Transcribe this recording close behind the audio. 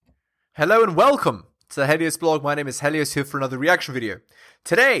Hello and welcome to the Helios blog. My name is Helios, here for another reaction video.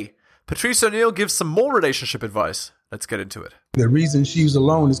 Today, Patrice O'Neill gives some more relationship advice. Let's get into it. The reason she's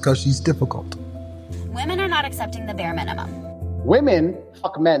alone is because she's difficult. Women are not accepting the bare minimum. Women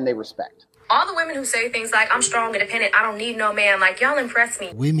fuck men they respect. All the women who say things like, I'm strong, independent, I don't need no man, like, y'all impress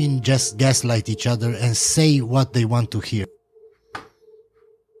me. Women just gaslight each other and say what they want to hear.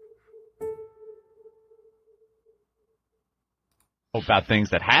 About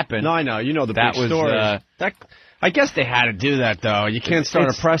things that happened. No, I know. You know the that big was, story. I guess they had to do that, though. You can't start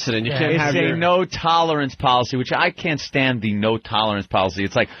a precedent. You can't have a no-tolerance policy, which I can't stand the no-tolerance policy.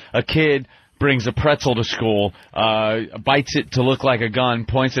 It's like a kid brings a pretzel to school, bites it to look like a gun,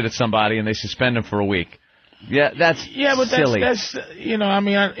 points it at somebody, and they suspend him for a week. Yeah, that's silly. That's you know, I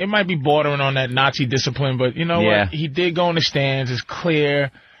mean, it might be bordering on that Nazi discipline, but you know what? He did go in the stands. It's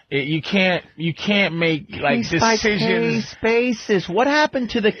clear. You can't make like decisions. Case basis. What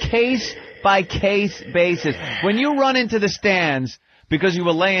happened to the case by case basis? When you run into the stands because you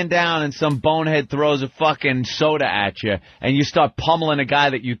were laying down and some bonehead throws a fucking soda at you and you start pummeling a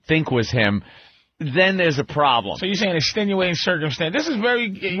guy that you think was him, then there's a problem. So you're saying extenuating circumstance. This is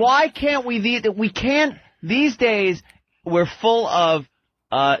very. Why can't we? We can't. These days we're full of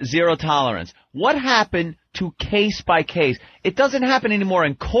zero tolerance. What happened to case by case? It doesn't happen anymore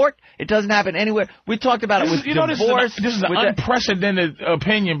in court. It doesn't happen anywhere. We talked about it with divorce. This is an unprecedented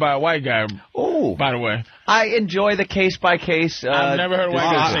opinion by a white guy. Oh, by the way, I enjoy the case by case. I've never heard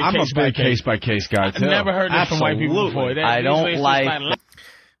white guys say I'm a big case by case guy too. I've never heard this from white people before. I don't like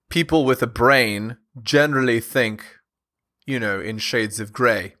people with a brain generally think, in shades of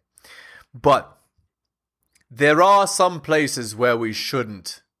grey. But there are some places where we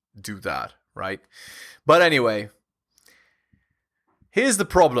shouldn't do that, right? But anyway, here's the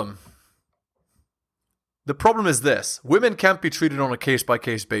problem. The problem is this. Women can't be treated on a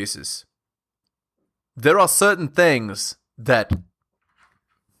case-by-case basis. There are certain things that,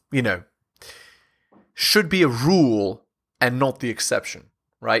 should be a rule and not the exception,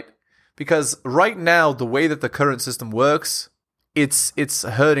 right? Because right now, the way that the current system works, it's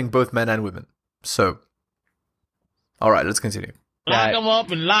hurting both men and women. So, all right, let's continue.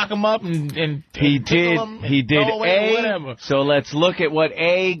 Lock him up, and he did A. Whatever. So let's look at what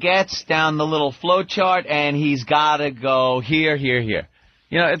A gets down the little flow chart, and he's got to go here, here, here.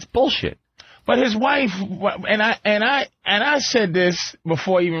 It's bullshit. But his wife, and I said this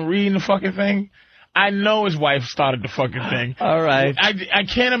before even reading the fucking thing. I know his wife started the fucking thing. All right. I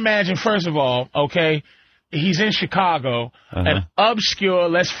can't imagine. First of all, okay. He's in Chicago, an obscure,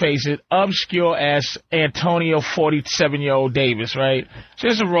 let's face it, obscure-ass Antonio 47-year-old Davis, right?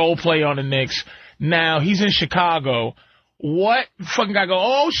 Just a role play on the Knicks. Now, he's in Chicago. What fucking guy go,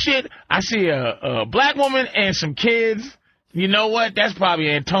 oh, shit, I see a black woman and some kids. You know what? That's probably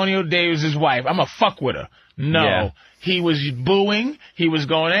Antonio Davis's wife. I'm going to fuck with her. No. Yeah. He was booing. He was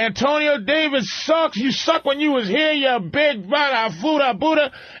going, Antonio Davis sucks. You suck when you was here, you big Buddha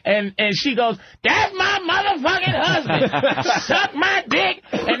Buddha. And she goes, that's my motherfucking husband. Suck my dick.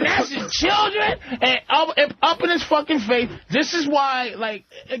 And that's his children. And up in his fucking face. This is why,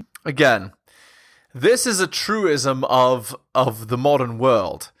 Again, this is a truism of the modern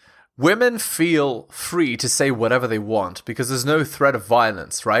world. Women feel free to say whatever they want because there's no threat of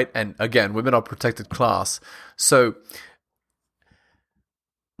violence, right? And again, women are protected class. So,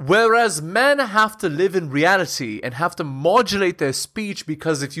 whereas men have to live in reality and have to modulate their speech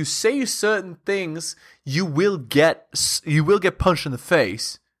because if you say certain things, you will get punched in the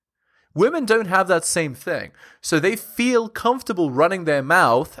face. Women don't have that same thing. So they feel comfortable running their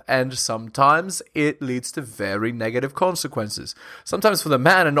mouth, and sometimes it leads to very negative consequences. Sometimes for the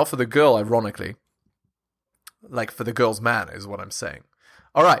man and not for the girl, ironically. Like for the girl's man is what I'm saying.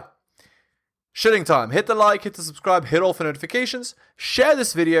 All right. Shitting time. Hit the like, hit the subscribe, hit all for notifications. Share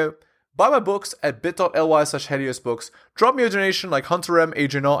this video. Buy my books at bit.ly/HeliosBooks. Drop me a donation like Hunter M,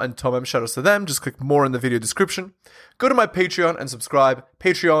 Adrian R, and Tom M. Shout outs to them. Just click more in the video description. Go to my Patreon and subscribe.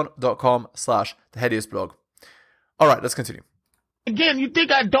 Patreon.com/TheHeliosBlog. All right, let's continue. Again, you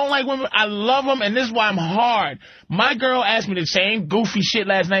think I don't like women? I love them, and this is why I'm hard. My girl asked me the same goofy shit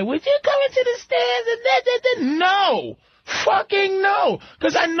last night. Would you come into the stands and that? No. Fucking no.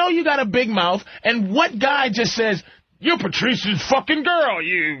 Because I know you got a big mouth, and what guy just says, you're Patrice's fucking girl,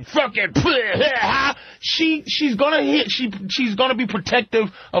 you fucking. She's gonna be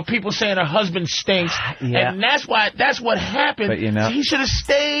protective of people saying her husband stinks, and that's what happened. But he should have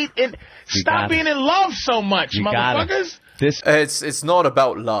stayed and stop being in love so much, motherfuckers. It's not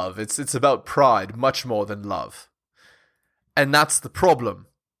about love. It's about pride much more than love, and that's the problem.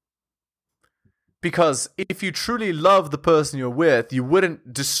 Because if you truly love the person you're with, you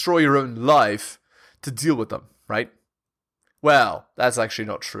wouldn't destroy your own life to deal with them, right? Well, that's actually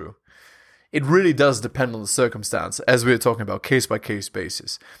not true. It really does depend on the circumstance, as we were talking about, case-by-case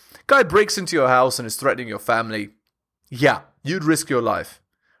basis. Guy breaks into your house and is threatening your family. Yeah, you'd risk your life,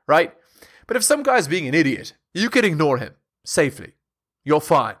 right? But if some guy's being an idiot, you can ignore him safely. You're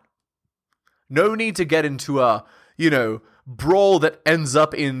fine. No need to get into a, brawl that ends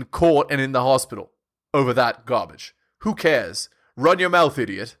up in court and in the hospital over that garbage. Who cares? Run your mouth,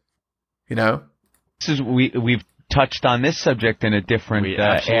 idiot. This is we've touched on this subject in a different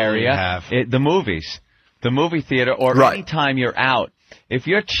area. The movies, the movie theater, or anytime you're out. If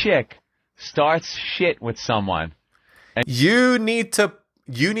your chick starts shit with someone, and you need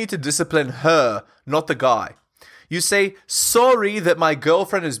to discipline her, not the guy. You say, sorry that my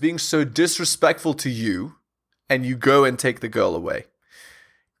girlfriend is being so disrespectful to you, and you go and take the girl away.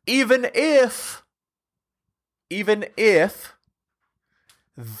 Even if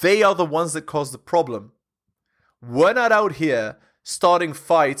they are the ones that caused the problem. We're not out here starting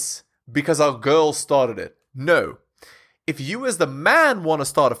fights because our girl started it. No. If you as the man want to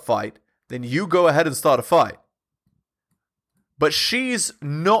start a fight, then you go ahead and start a fight. But she's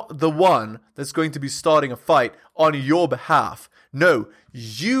not the one that's going to be starting a fight on your behalf. No,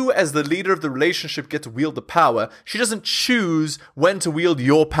 you as the leader of the relationship get to wield the power. She doesn't choose when to wield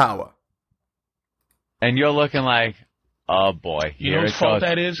your power. And you're looking like, oh boy, you know whose fault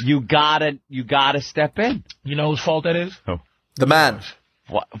that is? You gotta step in. You know whose fault that is? Who? The man.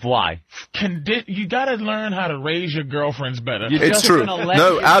 Why? You gotta learn how to raise your girlfriends better. It's true.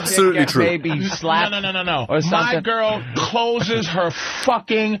 No, absolutely true. Maybe slap. No. Or my girl closes her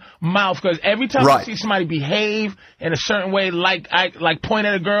fucking mouth because every time I see somebody behave in a certain way, like point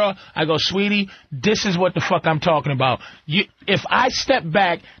at a girl, I go, sweetie, this is what the fuck I'm talking about. If I step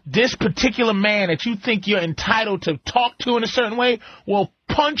back, this particular man that you think you're entitled to talk to in a certain way will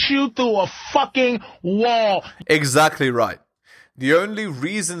punch you through a fucking wall. Exactly right. The only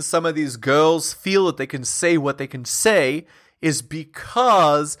reason some of these girls feel that they can say what they can say is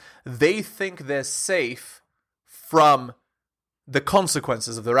because they think they're safe from the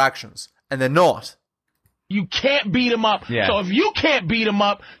consequences of their actions. And they're not. You can't beat them up. Yeah. So if you can't beat them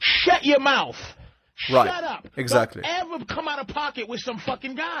up, shut your mouth. Right. Shut up. Exactly. Don't ever come out of pocket with some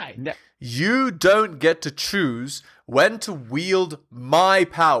fucking guy. You don't get to choose when to wield my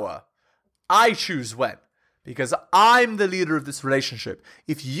power. I choose when. Because I'm the leader of this relationship.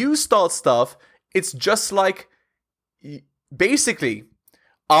 If you start stuff, it's just like, basically,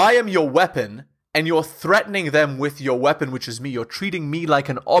 I am your weapon, and you're threatening them with your weapon, which is me. You're treating me like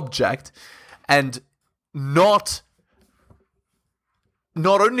an object, and not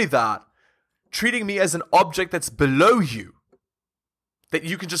only that, treating me as an object that's below you, that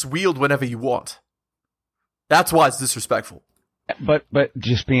you can just wield whenever you want. That's why it's disrespectful. But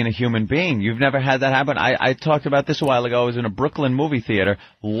just being a human being, you've never had that happen. I talked about this a while ago. I was in a Brooklyn movie theater.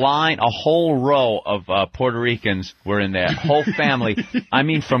 A whole row of Puerto Ricans were in there. Whole family. I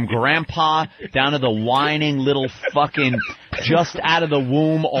mean, from grandpa down to the whining little fucking just out of the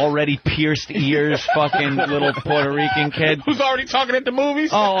womb, already pierced ears, fucking little Puerto Rican kid. Who's already talking at the movies?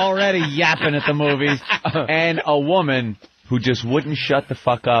 Oh, already yapping at the movies. And a woman who just wouldn't shut the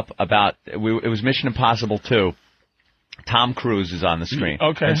fuck up about, it was Mission Impossible 2. Tom Cruise is on the screen.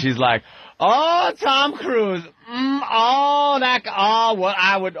 Okay. And she's like, oh, Tom Cruise. What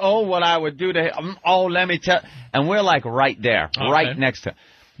I would do to him. Let me tell. And we're like right there, right next to.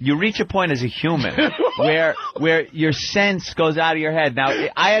 You reach a point as a human where your sense goes out of your head. Now,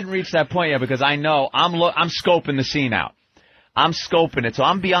 I hadn't reached that point yet because I know I'm scoping the scene out. I'm scoping it. So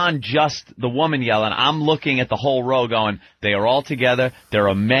I'm beyond just the woman yelling. I'm looking at the whole row going, they are all together. There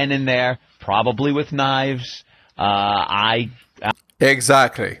are men in there, probably with knives.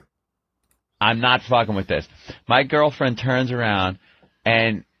 Exactly. I'm not fucking with this. My girlfriend turns around,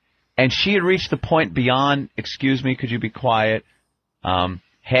 and she had reached the point beyond, excuse me, could you be quiet?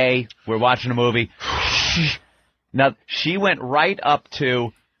 Hey, we're watching a movie. Now, she went right up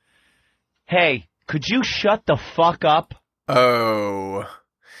to, hey, could you shut the fuck up? Oh.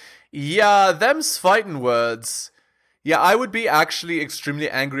 Yeah, them's fighting words. Yeah, I would be actually extremely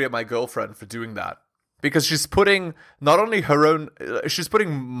angry at my girlfriend for doing that. Because she's putting not only she's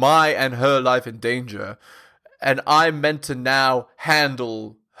putting my and her life in danger, and I'm meant to now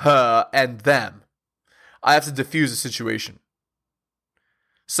handle her and them. I have to defuse the situation.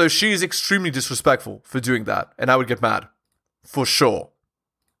 So she's extremely disrespectful for doing that, and I would get mad. For sure.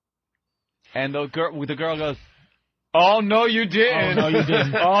 And the girl goes, oh, no, you didn't. Oh, no, you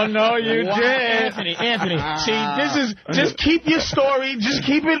didn't. Oh, no, you didn't. Anthony, see, this is, just keep your story, just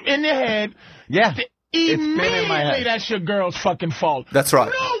keep it in your head. Yeah. Immediately, that's your girl's fucking fault. That's right.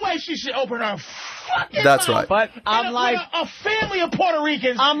 No way she should open her fucking That's mouth. right. But I'm like a family of Puerto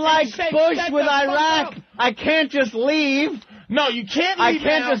Ricans. I'm like say, Bush "Shut with the fuck Iraq. up." I can't just leave. No, you can't I leave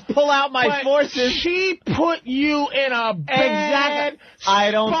can't now, just pull out my but forces. She put you in a bad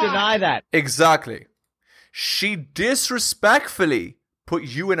I don't spot. deny that. Exactly. She disrespectfully put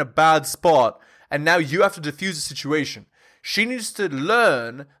you in a bad spot, and now you have to defuse the situation. She needs to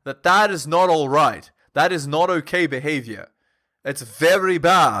learn that that is not all right. That is not okay behavior. It's very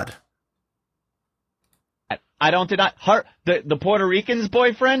bad. I don't deny her. The Puerto Rican's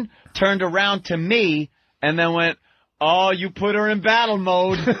boyfriend turned around to me and then went, "Oh, you put her in battle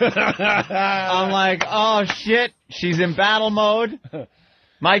mode." I'm like, "Oh shit, she's in battle mode."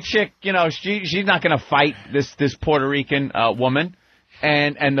 My chick, she's not gonna fight this Puerto Rican woman,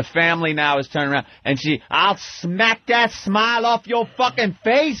 and the family now is turning around and I'll smack that smile off your fucking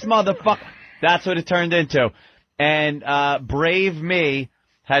face, motherfucker. That's what it turned into. And brave me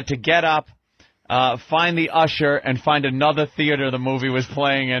had to get up, find the usher, and find another theater the movie was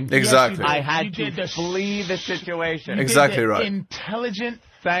playing in. Exactly. I had to flee the situation. Exactly right. Intelligent.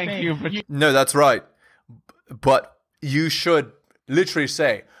 Thank you for. No, that's right. But you should literally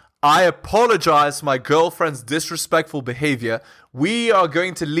say, "I apologize for my girlfriend's disrespectful behavior. We are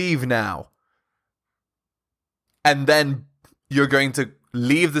going to leave now." And then you're going to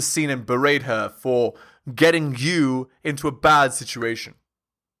leave the scene and berate her for getting you into a bad situation.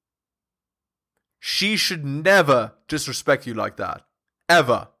 She should never disrespect you like that.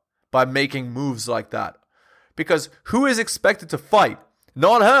 Ever. By making moves like that. Because who is expected to fight?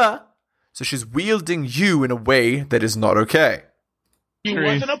 Not her. So she's wielding you in a way that is not okay. You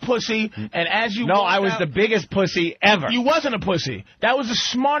wasn't a pussy, and as you No, walked I was out, the biggest pussy ever. You wasn't a pussy. That was the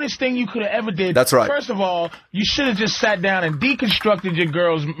smartest thing you could have ever did. That's right. First of all, you should have just sat down and deconstructed your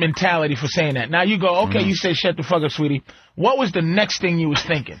girl's mentality for saying that. Now you go, okay, you said shut the fuck up, sweetie. What was the next thing you was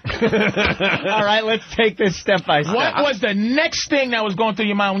thinking? All right, let's take this step by step. What was the next thing that was going through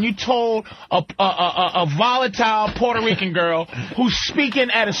your mind when you told a volatile Puerto Rican girl who's speaking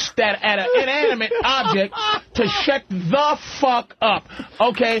at an inanimate object to shut the fuck up?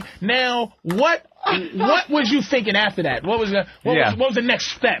 Okay, now what was you thinking after that? What was the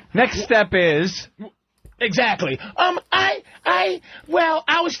next step? Next step is exactly. I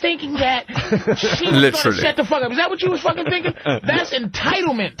was thinking that she was Literally. gonna shut the fuck up. Is that what you was fucking thinking? That's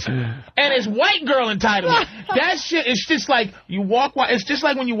entitlement, and it's white girl entitlement. That shit is just like it's just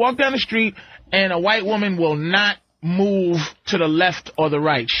like when you walk down the street and a white woman will not move to the left or the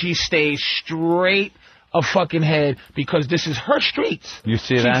right. She stays straight a fucking head because this is her streets. You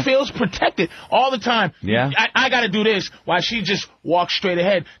see that? She feels protected all the time. Yeah. I got to do this while she just walks straight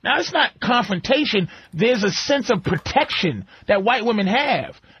ahead. Now, it's not confrontation. There's a sense of protection that white women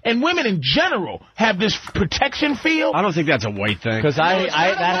have. And women in general have this protection feel. I don't think that's a white thing. Because that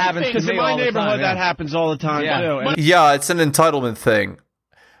happens to Because me in my all the neighborhood, time, that happens all the time, too. And Yeah, it's an entitlement thing.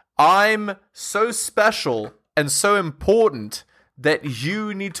 I'm so special and so important that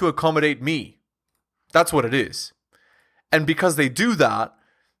you need to accommodate me. That's what it is. And because they do that,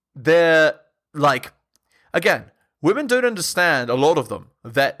 they're like, again, women don't understand, a lot of them,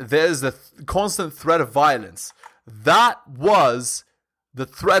 that there's the constant threat of violence. That was the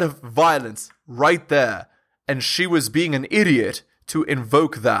threat of violence right there. And she was being an idiot to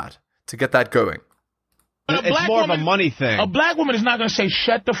invoke that, to get that going. it's more of a money thing. A black woman is not going to say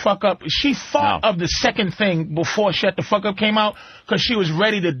shut the fuck up. She thought of the second thing before shut the fuck up came out because she was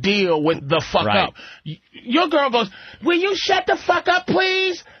ready to deal with the fuck up. Your girl goes, will you shut the fuck up,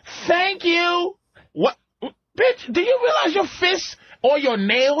 please? Thank you. What? Bitch, do you realize your fists or your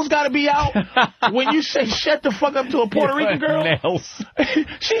nails got to be out when you say shut the fuck up to a Puerto Rican girl? Nails.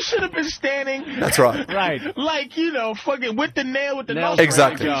 She should have been standing. That's right. Right. Like, fucking with the nail, with the nose.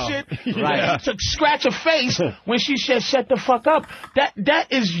 Exactly. Shit, Right. To scratch her face when she said shut the fuck up. That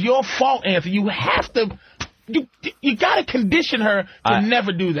is your fault, Anthony. You have to, you got to condition her to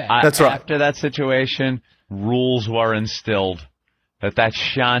never do that. That's right. After that situation, rules were instilled. That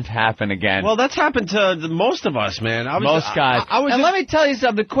shan't happen again. Well, that's happened to most of us, man. Most guys. And let me tell you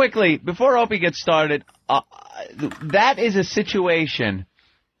something quickly before Opie gets started. That is a situation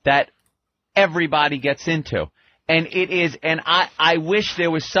that everybody gets into. And it is, and I wish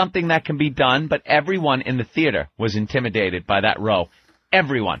there was something that can be done, but everyone in the theater was intimidated by that row.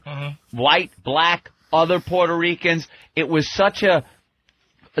 Everyone. White, black, other Puerto Ricans. It was such a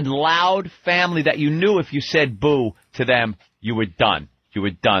loud family that you knew if you said boo to them, you were done. You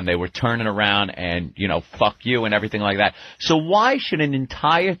were done. They were turning around and, fuck you and everything like that. So why should an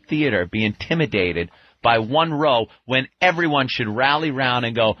entire theater be intimidated by 1 row when everyone should rally round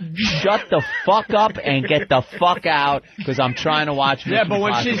and go, shut the fuck up and get the fuck out because I'm trying to watch Mission Yeah, but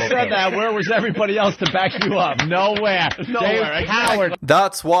when she Impossible said 8. that, where was everybody else to back you up? Nowhere. Nowhere. They coward.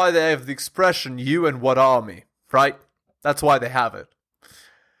 That's why they have the expression, you and what army, right? That's why they have it.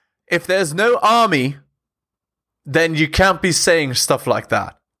 If there's no army, then you can't be saying stuff like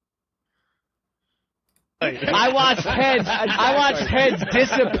that. I watched heads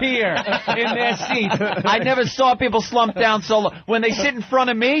disappear in their seats. I never saw people slump down so low. When they sit in front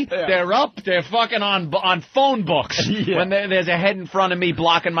of me, they're up. They're fucking on phone books. When there's a head in front of me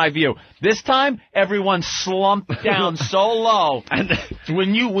blocking my view. This time, everyone slumped down so low. And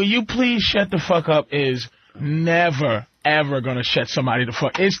will you please shut the fuck up is never ever gonna shut somebody the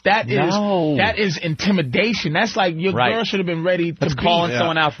fuck. That is intimidation. That's like your girl should have been ready to calling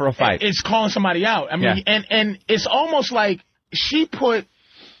someone out for a fight. It's calling somebody out. I mean, and it's almost like she put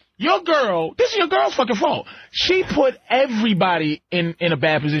your girl. This is your girl's fucking fault. She put everybody in a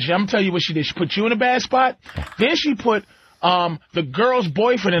bad position. I'm gonna tell you what she did. She put you in a bad spot. Then she put the girl's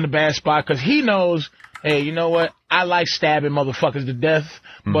boyfriend in a bad spot because he knows. Hey, you know what? I like stabbing motherfuckers to death,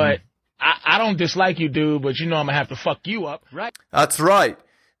 but I don't dislike you, dude, but you know I'm gonna have to fuck you up. Right. That's right.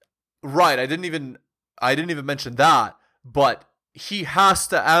 Right. I didn't even mention that, but he has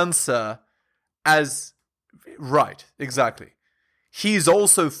to answer as right. Exactly. He's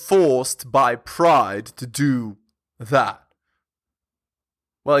also forced by pride to do that.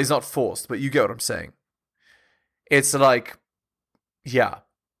 Well, he's not forced, but you get what I'm saying. It's like, yeah,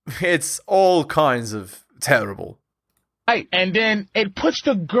 it's all kinds of terrible. Right, and then it puts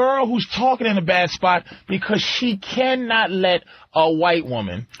the girl who's talking in a bad spot because she cannot let a white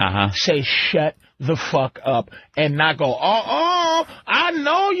woman say shut the fuck up and not go, I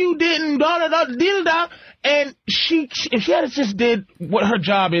know you didn't, da-da-da-da-da. And if she had just did what her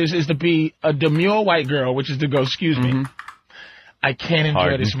job is to be a demure white girl, which is to go, excuse me, I can't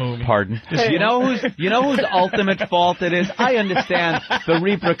enjoy this movie. Pardon. You know whose ultimate fault it is? I understand the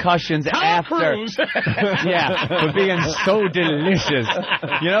repercussions after. For being so delicious.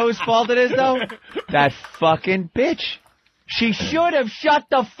 You know whose fault it is, though? That fucking bitch. She should have shut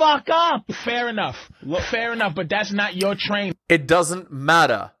the fuck up. Fair enough, but that's not your train. It doesn't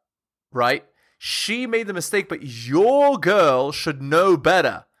matter, right? She made the mistake, but your girl should know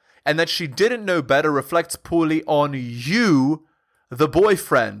better. And that she didn't know better reflects poorly on you, the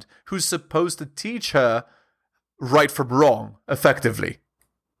boyfriend, who's supposed to teach her right from wrong, effectively.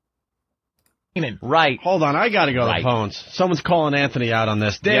 Right. Hold on, I gotta go to the phones. Someone's calling Anthony out on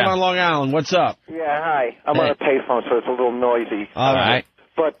this. Dave on Long Island, what's up? Yeah, hi. I'm on a payphone, so it's a little noisy. All right.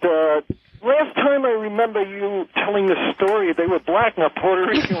 But last time I remember you telling the story, they were black, not Puerto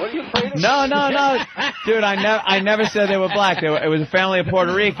Rican. What are you afraid of? No. Dude, I never said they were black. It was a family of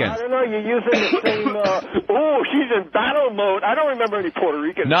Puerto Ricans. I don't know. You're using the same, she's in battle mode. I don't remember any Puerto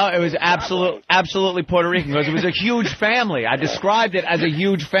Ricans. No, it was absolutely Puerto Rican because it was a huge family. I described it as a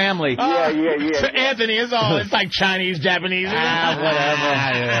huge family. Yeah. So Anthony, it's like Chinese, Japanese.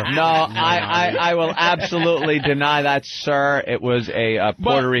 Whatever. No, I will absolutely deny that, sir. It was a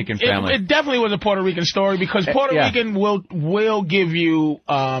Puerto Rican family. It definitely was a Puerto Rican story because Puerto Rican will give you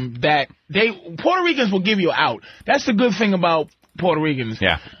Puerto Ricans will give you an out. That's the good thing about Puerto Ricans.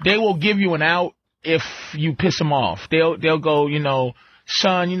 Yeah. They will give you an out if you piss them off. They'll go,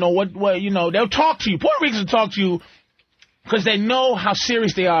 son, they'll talk to you. Puerto Ricans will talk to you because they know how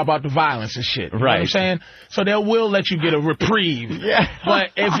serious they are about the violence and shit. You know what I'm saying? So they will let you get a reprieve. But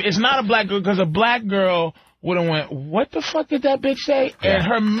if it's not a black girl, because a black girl would have went, what the fuck did that bitch say? Yeah. And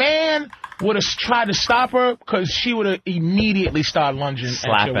her man would have tried to stop her because she would have immediately started lunging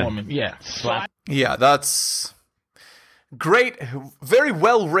at your woman. Yeah. Yeah, that's great. Very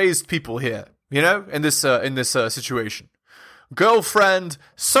well-raised people here, in this situation. Girlfriend,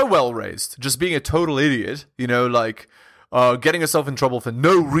 so well-raised, just being a total idiot, getting herself in trouble for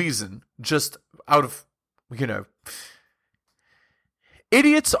no reason, just out of,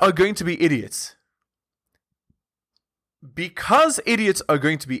 Idiots are going to be idiots. Because idiots are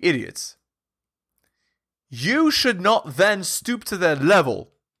going to be idiots, you should not then stoop to their level.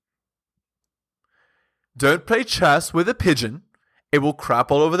 Don't play chess with a pigeon. It will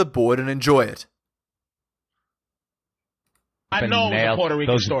crap all over the board and enjoy it. I know it was a Puerto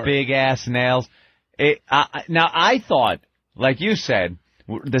Rican story. Those big-ass nails. Now, I thought, like you said,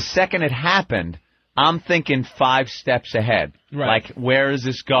 the second it happened, I'm thinking 5 steps ahead. Right. Like, where is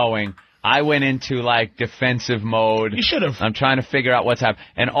this going? I went into, defensive mode. You should have. I'm trying to figure out what's happening.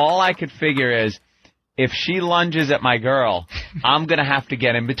 And all I could figure is, if she lunges at my girl, I'm going to have to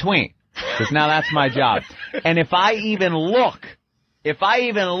get in between. Because now that's my job. And if I even look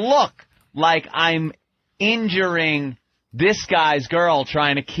like I'm injuring this guy's girl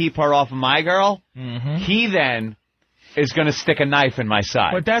trying to keep her off of my girl, he then is going to stick a knife in my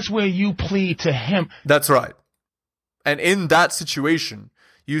side. But that's where you plead to him. That's right. And in that situation,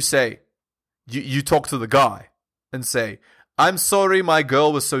 you say, you talk to the guy and say, I'm sorry my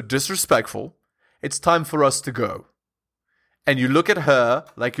girl was so disrespectful. It's time for us to go. And you look at her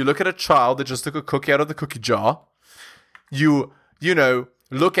like you look at a child that just took a cookie out of the cookie jar. You know,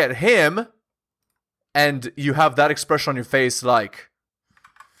 look at him and you have that expression on your face like,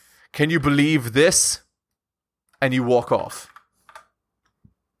 can you believe this? And you walk off.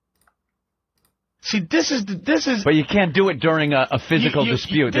 See, this is. But you can't do it during a physical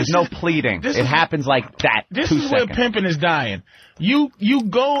dispute. There's no pleading. It happens like that. This is where pimping is dying. You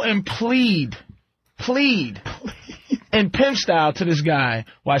go and plead in pimp style to this guy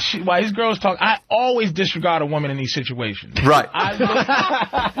while his girls talk. I always disregard a woman in these situations. Right.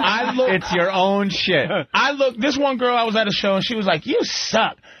 I look. It's your own shit. This one girl, I was at a show and she was like, "You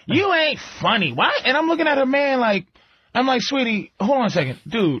suck. You ain't funny. Why?" And I'm looking at her man like, I'm like, "Sweetie, hold on a second,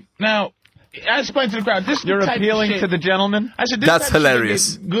 dude. Now." I explained to the crowd, this You're appealing to the gentleman? I said, this That's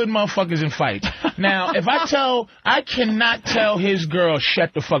hilarious. Good motherfuckers in fights. Now, if I cannot tell his girl,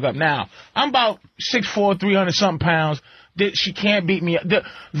 shut the fuck up. Now, I'm about 6'4", 300-something pounds. She can't beat me up.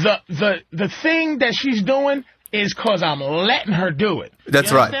 The thing that she's doing is because I'm letting her do it.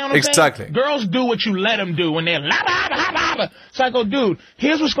 That's right. Exactly. Saying? Girls do what you let them do when they're la. So I go, dude,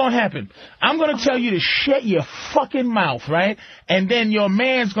 here's what's going to happen. I'm going to tell you to shut your fucking mouth, right? And then your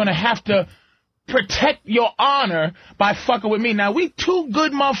man's going to have to protect your honor by fucking with me. Now, we two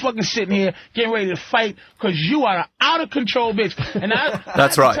good motherfuckers sitting here getting ready to fight because you are an out-of-control bitch. And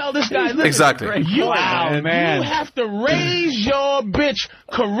That's right. Tell this guy, listen, exactly. You have to raise your bitch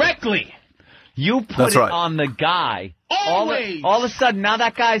correctly. You put on the guy. Always. All of a sudden, now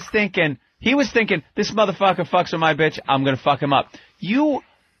that guy's thinking, he was thinking, this motherfucker fucks with my bitch, I'm going to fuck him up. You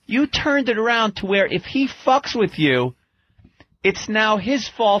turned it around to where if he fucks with you, it's now his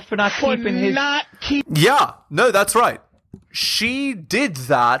fault for not keeping his... Yeah, no, that's right. She did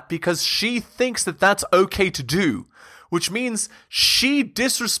that because she thinks that that's okay to do, which means she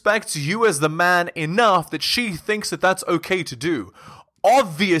disrespects you as the man enough that she thinks that that's okay to do.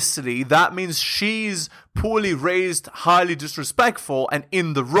 Obviously, that means she's poorly raised, highly disrespectful, and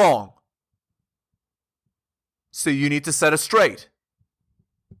in the wrong. So you need to set her straight.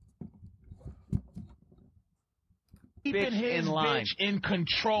 Keeping his bitch in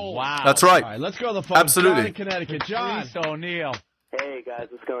control. Wow. That's right. All right, let's go to the phone. Absolutely. John in Connecticut. John. Patrice O'Neal. Hey, guys,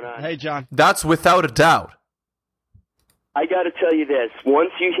 what's going on? Hey, John. That's without a doubt. I got to tell you this. Once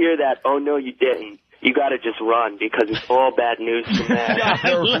you hear that, oh, no, you didn't, you got to just run because it's all bad news from that.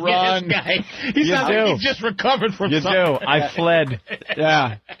 Run. This guy. He sounds like he just recovered from something. You do. I fled.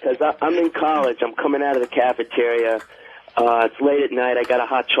 Yeah. Because I'm in college. I'm coming out of the cafeteria. It's late at night. I got a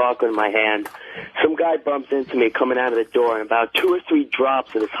hot chocolate in my hand. Some guy bumps into me coming out of the door, and about 2 or 3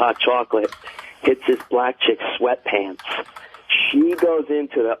 drops of this hot chocolate hits this black chick's sweatpants. She goes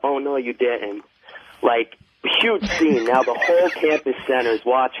into the, oh, no, you didn't. Like, huge scene. Now the whole campus center is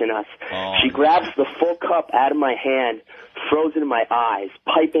watching us. Oh. She grabs the full cup out of my hand, throws it in my eyes,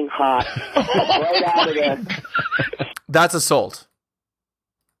 piping hot, right out of there. That's assault.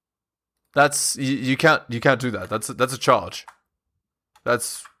 That's you can't do that. That's a charge.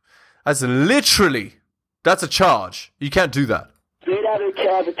 That's literally a charge. You can't do that. Straight out of the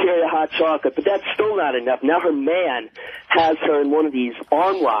cafeteria, hot chocolate, but that's still not enough. Now her man has her in one of these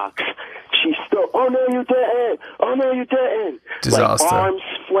arm locks. She's still, oh no, you didn't. Oh no, you didn't. Disaster. Like arms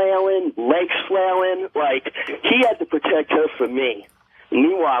flailing, legs flailing. Like he had to protect her from me.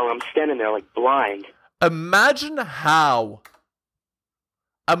 Meanwhile, I'm standing there like blind. Imagine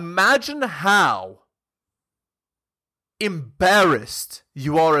how embarrassed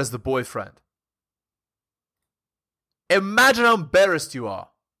you are as the boyfriend. Imagine how embarrassed you are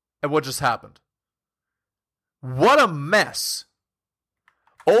at what just happened. What a mess.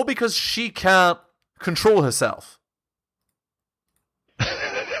 All because she can't control herself.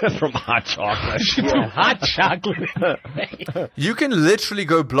 From hot chocolate. From hot chocolate. You can literally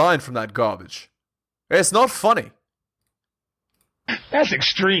go blind from that garbage. It's not funny. That's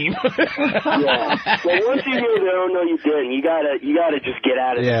extreme. Yeah. Well, once you hear that, oh no, you didn't. You gotta just get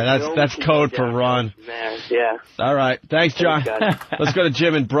out of there. Yeah, that's code for run. Man, yeah. All right, thanks, John. Let's go to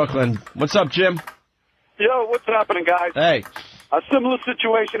Jim in Brooklyn. What's up, Jim? Yo, what's happening, guys? Hey. A similar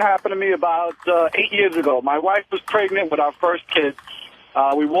situation happened to me about 8 years ago. My wife was pregnant with our first kid.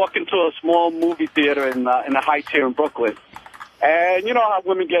 We walk into a small movie theater in the Heights here in Brooklyn. And you know how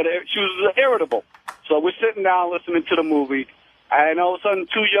women get, she was irritable. So we're sitting down listening to the movie. And all of a sudden,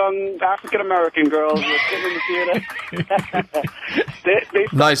 two young African-American girls were sitting in the theater. they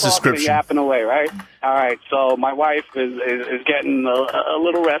nice talking description. and yapping away, right? All right, so my wife is getting a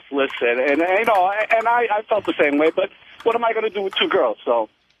little restless, and you know, and I felt the same way, but what am I going to do with two girls? So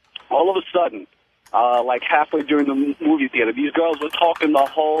all of a sudden, like halfway during the movie theater, these girls were talking the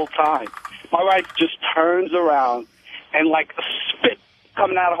whole time. My wife just turns around and like a spit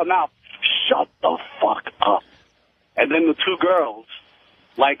coming out of her mouth. Shut the fuck up. And then the two girls,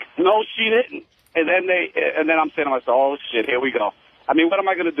 like, no, she didn't. And then I'm saying to myself, oh shit, here we go. I mean, what am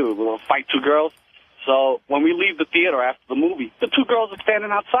I going to do? We'll fight two girls? So when we leave the theater after the movie, the two girls are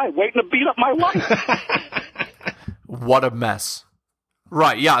standing outside waiting to beat up my wife. What a mess.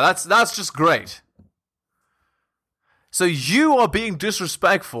 Right, yeah, that's just great. So you are being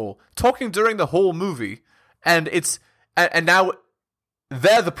disrespectful, talking during the whole movie, and now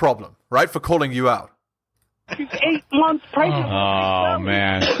they're the problem, right, for calling you out. She's 8 months pregnant. Oh,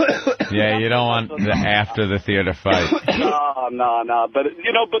 man. Yeah, you don't want the after the theater fight. No. But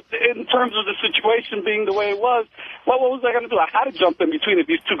in terms of the situation being the way it was, what was I going to do? I had to jump in between if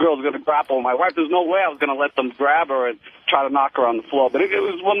these two girls were going to grapple my wife. There's no way I was going to let them grab her and try to knock her on the floor. But it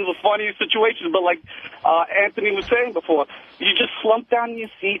was one of the funniest situations. But like Anthony was saying before, you just slump down in your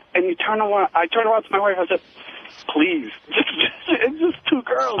seat and you turn around. I turned around to my wife. I said, please, it's just two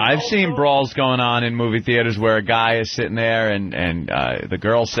girls. I've seen brawls going on in movie theaters where a guy is sitting there and the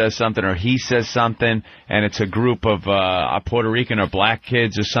girl says something or he says something, and it's a group of Puerto Rican or black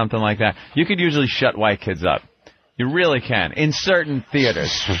kids or something like that. You could usually shut white kids up. You really can. In certain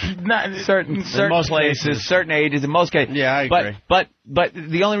theaters. certain places, certain ages, in most cases. Yeah, I agree. But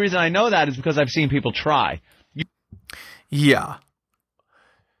the only reason I know that is because I've seen people try. Yeah.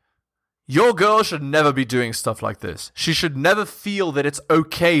 Your girl should never be doing stuff like this. She should never feel that it's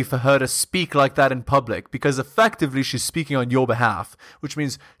okay for her to speak like that in public, because effectively she's speaking on your behalf, which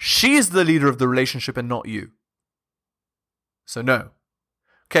means she's the leader of the relationship and not you. So no.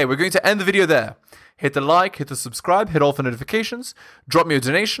 Okay, we're going to end the video there. Hit the like, hit the subscribe, hit all for notifications, drop me a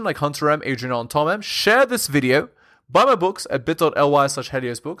donation like Hunter M, Adrian R, and Tom M, share this video, buy my books at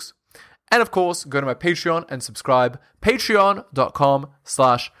bit.ly/HeliosBooks, and of course, go to my Patreon and subscribe,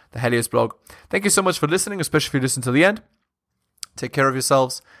 patreon.com/theheliosblog. Thank you so much for listening, especially if you listen to the end. Take care of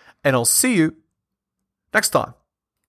yourselves, and I'll see you next time.